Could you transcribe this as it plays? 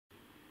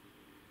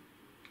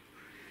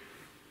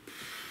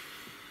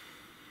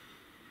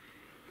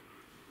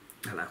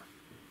Hello.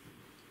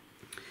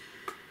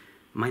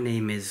 My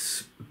name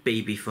is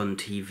BABYFUN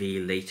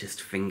TV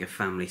latest finger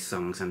family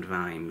songs and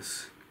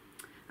rhymes,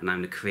 and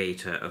I'm the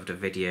creator of the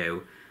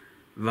video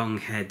Wrong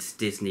Heads,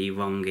 Disney,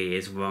 Wrong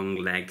Ears, Wrong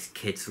Legs,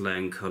 Kids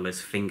Learn Colours,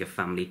 Finger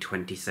Family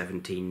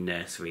 2017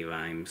 Nursery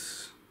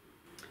Rhymes.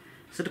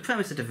 So the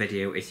premise of the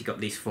video is you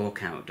got these four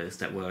characters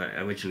that were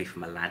originally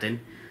from Aladdin,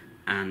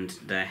 and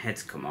their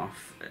heads come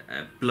off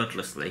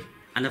bloodlessly,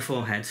 and the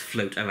four heads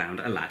float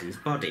around Aladdin's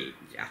body.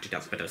 Actually,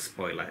 that's a bit of a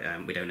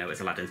spoiler. We don't know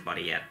it's Aladdin's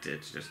body yet.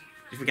 It's just,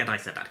 forget I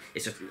said that.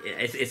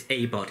 It's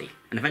a body.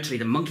 And eventually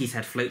the monkey's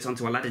head floats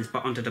onto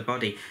onto the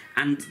body,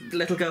 and the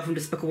little girl from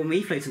Despicable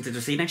Me floats into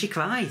the scene, and she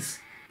cries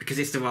because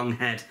it's the wrong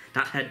head.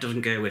 That head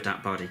doesn't go with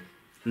that body.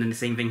 And then the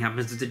same thing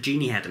happens to the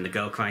genie head, and the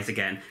girl cries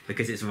again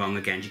because it's wrong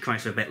again. She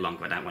cries for a bit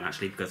longer with that one,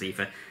 actually, because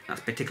either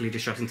that's particularly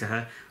distressing to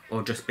her,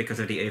 or just because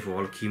of the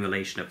overall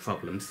accumulation of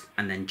problems.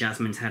 And then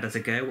Jasmine's head has a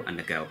go, and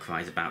the girl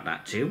cries about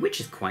that too, which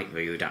is quite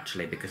rude,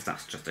 actually, because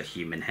that's just a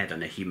human head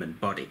on a human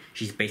body.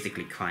 She's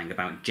basically crying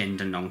about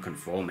gender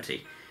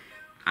non-conformity.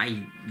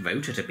 I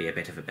wrote her to be a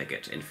bit of a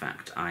bigot, in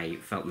fact. I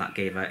felt that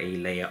gave her a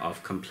layer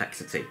of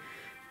complexity.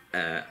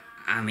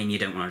 I mean, you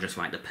don't want to just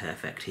write the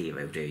perfect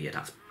hero, do you?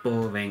 That's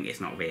boring,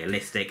 it's not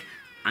realistic.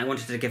 I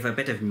wanted to give her a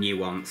bit of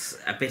nuance,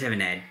 a bit of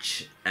an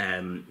edge,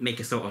 make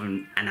her sort of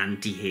an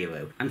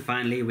anti-hero. And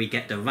finally, we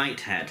get the right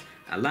head.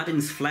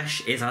 Aladdin's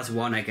flesh is as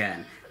one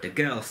again. The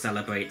girl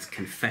celebrates,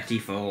 confetti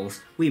falls,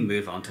 we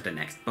move on to the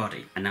next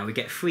body. And now we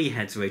get 3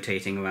 heads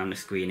rotating around the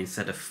screen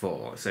instead of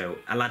 4, so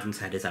Aladdin's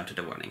head is out of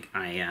the running.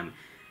 I am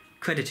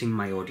crediting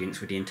my audience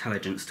with the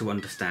intelligence to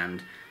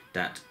understand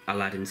that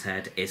Aladdin's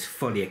head is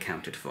fully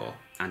accounted for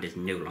and is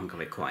no longer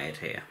required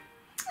here.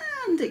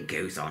 And it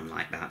goes on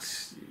like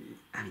that.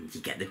 I mean,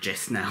 you get the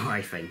gist now,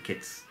 I think.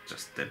 It's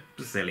just a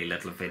silly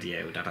little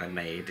video that I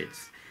made.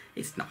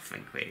 It's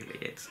nothing, really.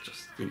 It's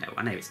just, you know,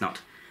 I know it's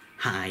not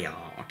high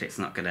art. It's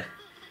not gonna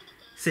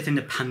sit in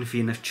the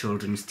pantheon of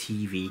children's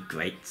TV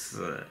greats.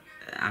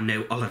 I'm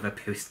no Oliver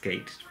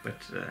Postgate,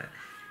 but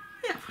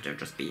yeah, it'll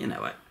just be, you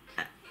know,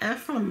 a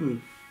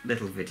fun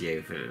little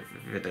video for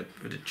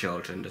the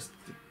children.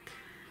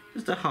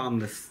 Just a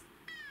harmless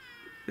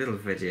little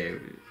video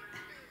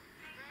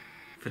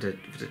for the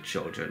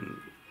children.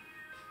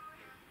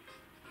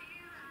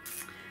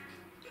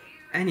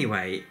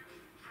 Anyway,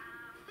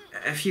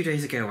 a few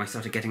days ago I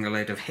started getting a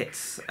load of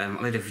hits, a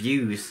load of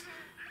views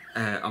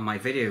on my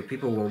video.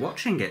 People were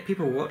watching it.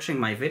 People were watching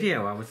my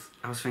video. I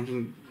was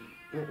thinking,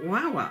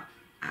 wow,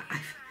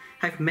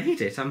 I've made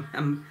it.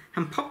 I'm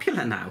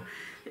popular now.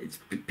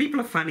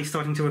 People are finally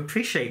starting to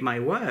appreciate my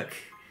work.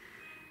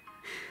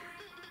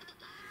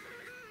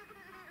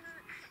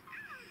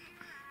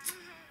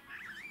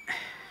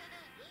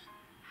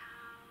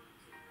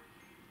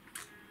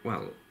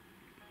 Well,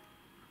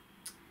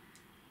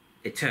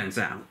 it turns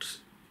out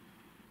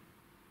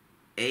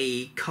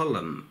a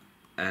column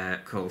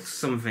called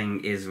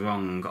Something Is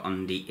Wrong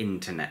on the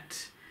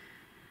Internet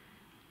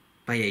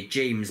by a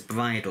James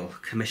Bridle,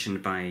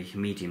 commissioned by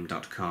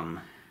Medium.com,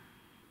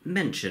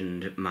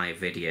 mentioned my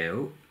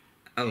video,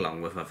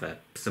 along with other,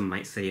 some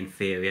might say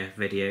inferior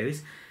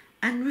videos,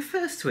 and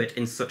refers to it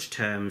in such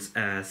terms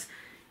as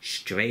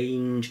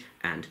strange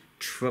and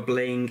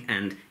troubling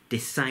and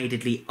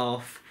decidedly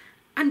off,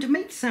 and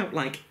makes out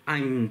like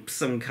I'm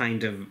some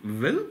kind of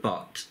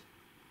robot.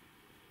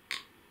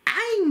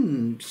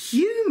 I'm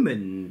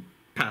human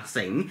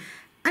passing,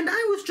 and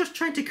I was just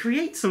trying to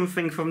create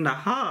something from the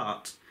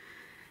heart.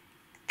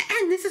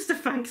 And this is the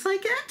thanks I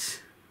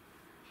get?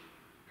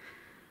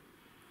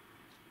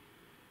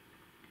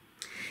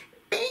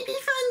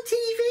 BABYFUN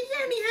TV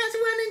only has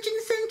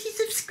 170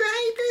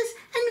 subscribers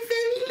and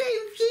very low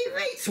view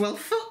rates. Well,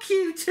 fuck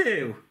you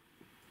too.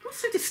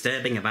 What's so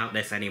disturbing about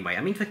this anyway?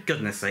 I mean, for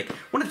goodness sake,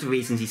 one of the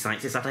reasons he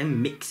cites is that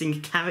I'm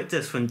mixing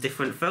characters from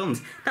different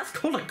films. That's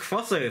called a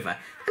crossover.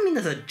 I mean,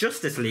 there's a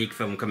Justice League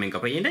film coming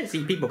up, and you don't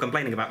see people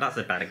complaining about that's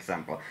a bad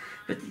example.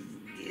 But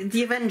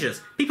the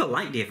Avengers, people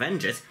like the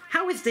Avengers.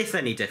 How is this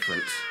any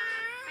different?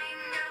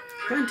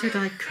 Granted,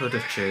 I could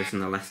have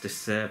chosen a less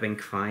disturbing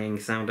crying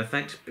sound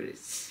effect, but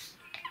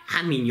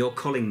I mean, you're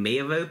calling me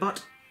a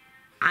robot?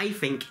 I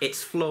think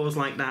it's flaws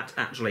like that,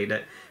 actually,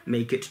 that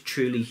make it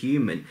truly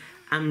human.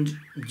 And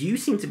you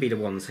seem to be the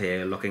ones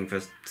here looking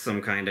for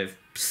some kind of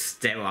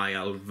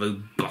sterile,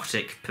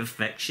 robotic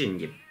perfection,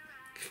 you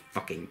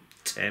fucking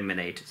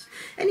Terminators.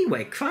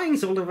 Anyway,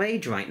 crying's all the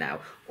rage right now.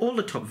 All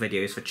the top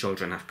videos for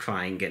children have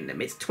crying in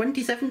them. It's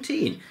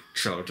 2017.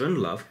 Children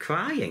love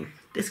crying.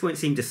 This won't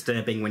seem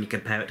disturbing when you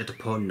compare it to the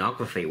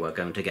pornography we're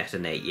going to get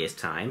in 8 years'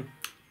 time.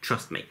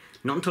 Trust me,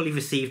 not until you've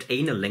received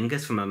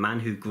analingus from a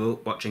man who grew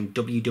up watching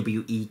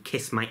WWE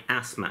Kiss My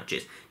Ass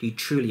matches do you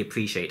truly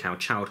appreciate how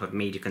childhood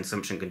media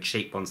consumption can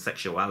shape one's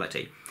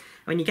sexuality.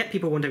 I mean, you get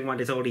people wondering why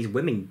there's all these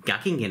women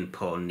gagging in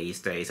porn these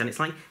days, and it's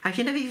like, have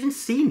you never even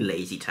seen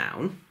Lazy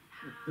Town?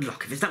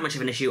 Look, if it's that much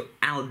of an issue,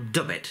 I'll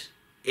dub it.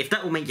 If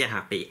that will make you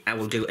happy, I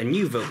will do a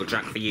new vocal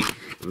track for you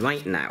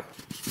right now.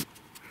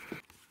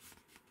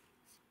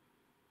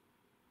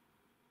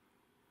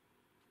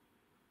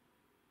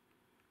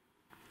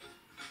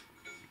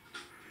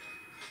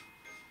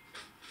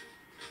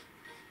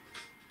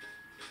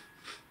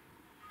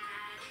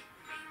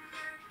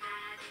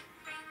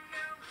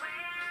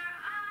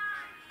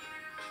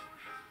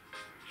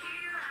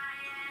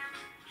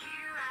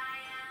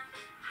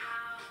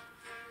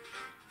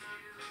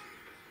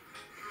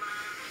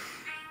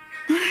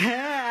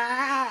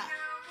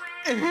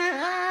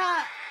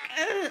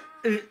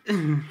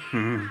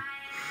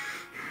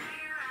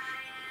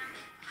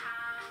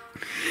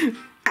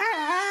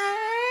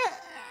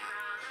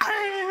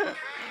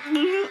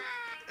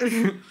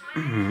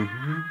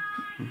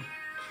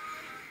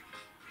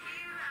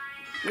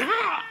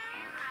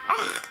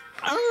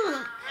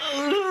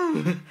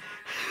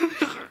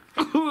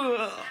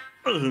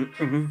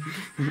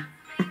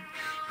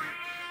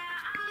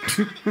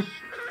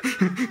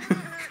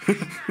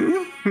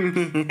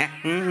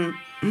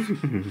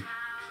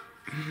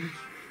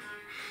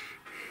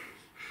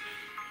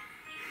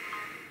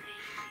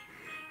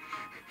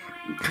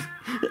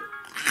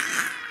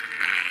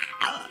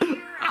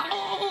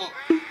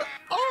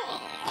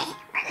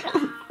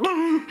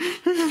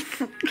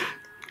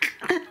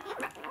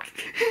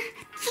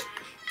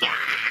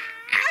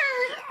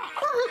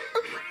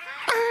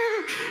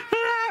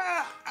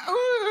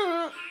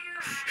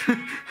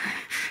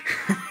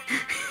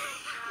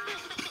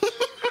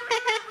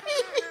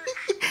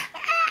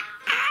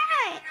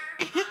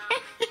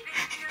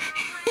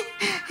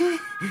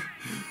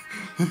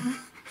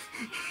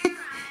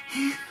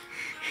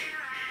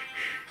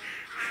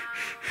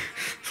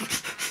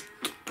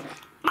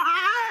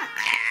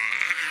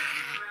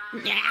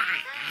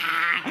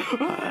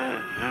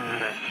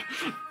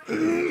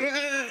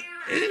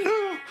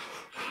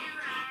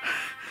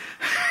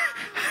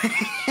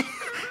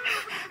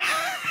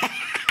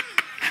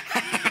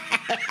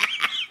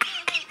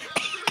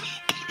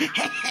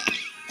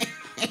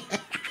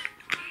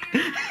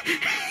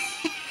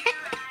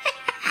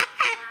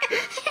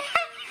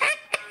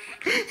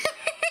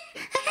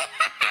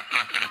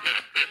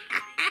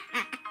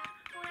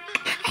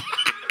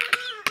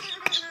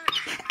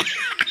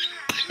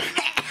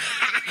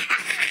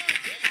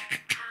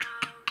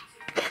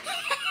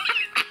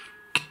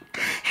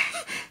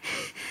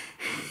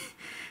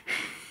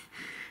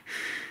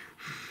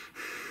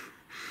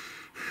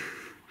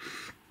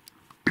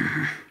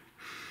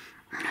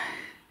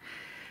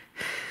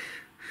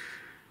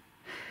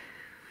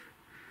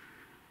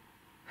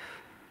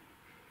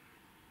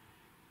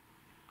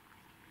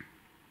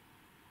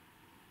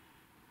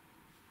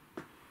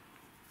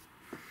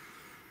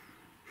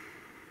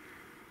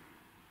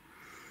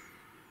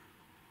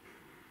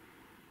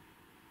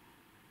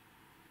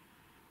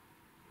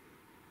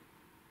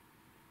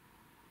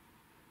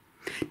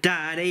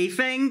 Daddy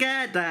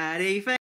finger, daddy finger.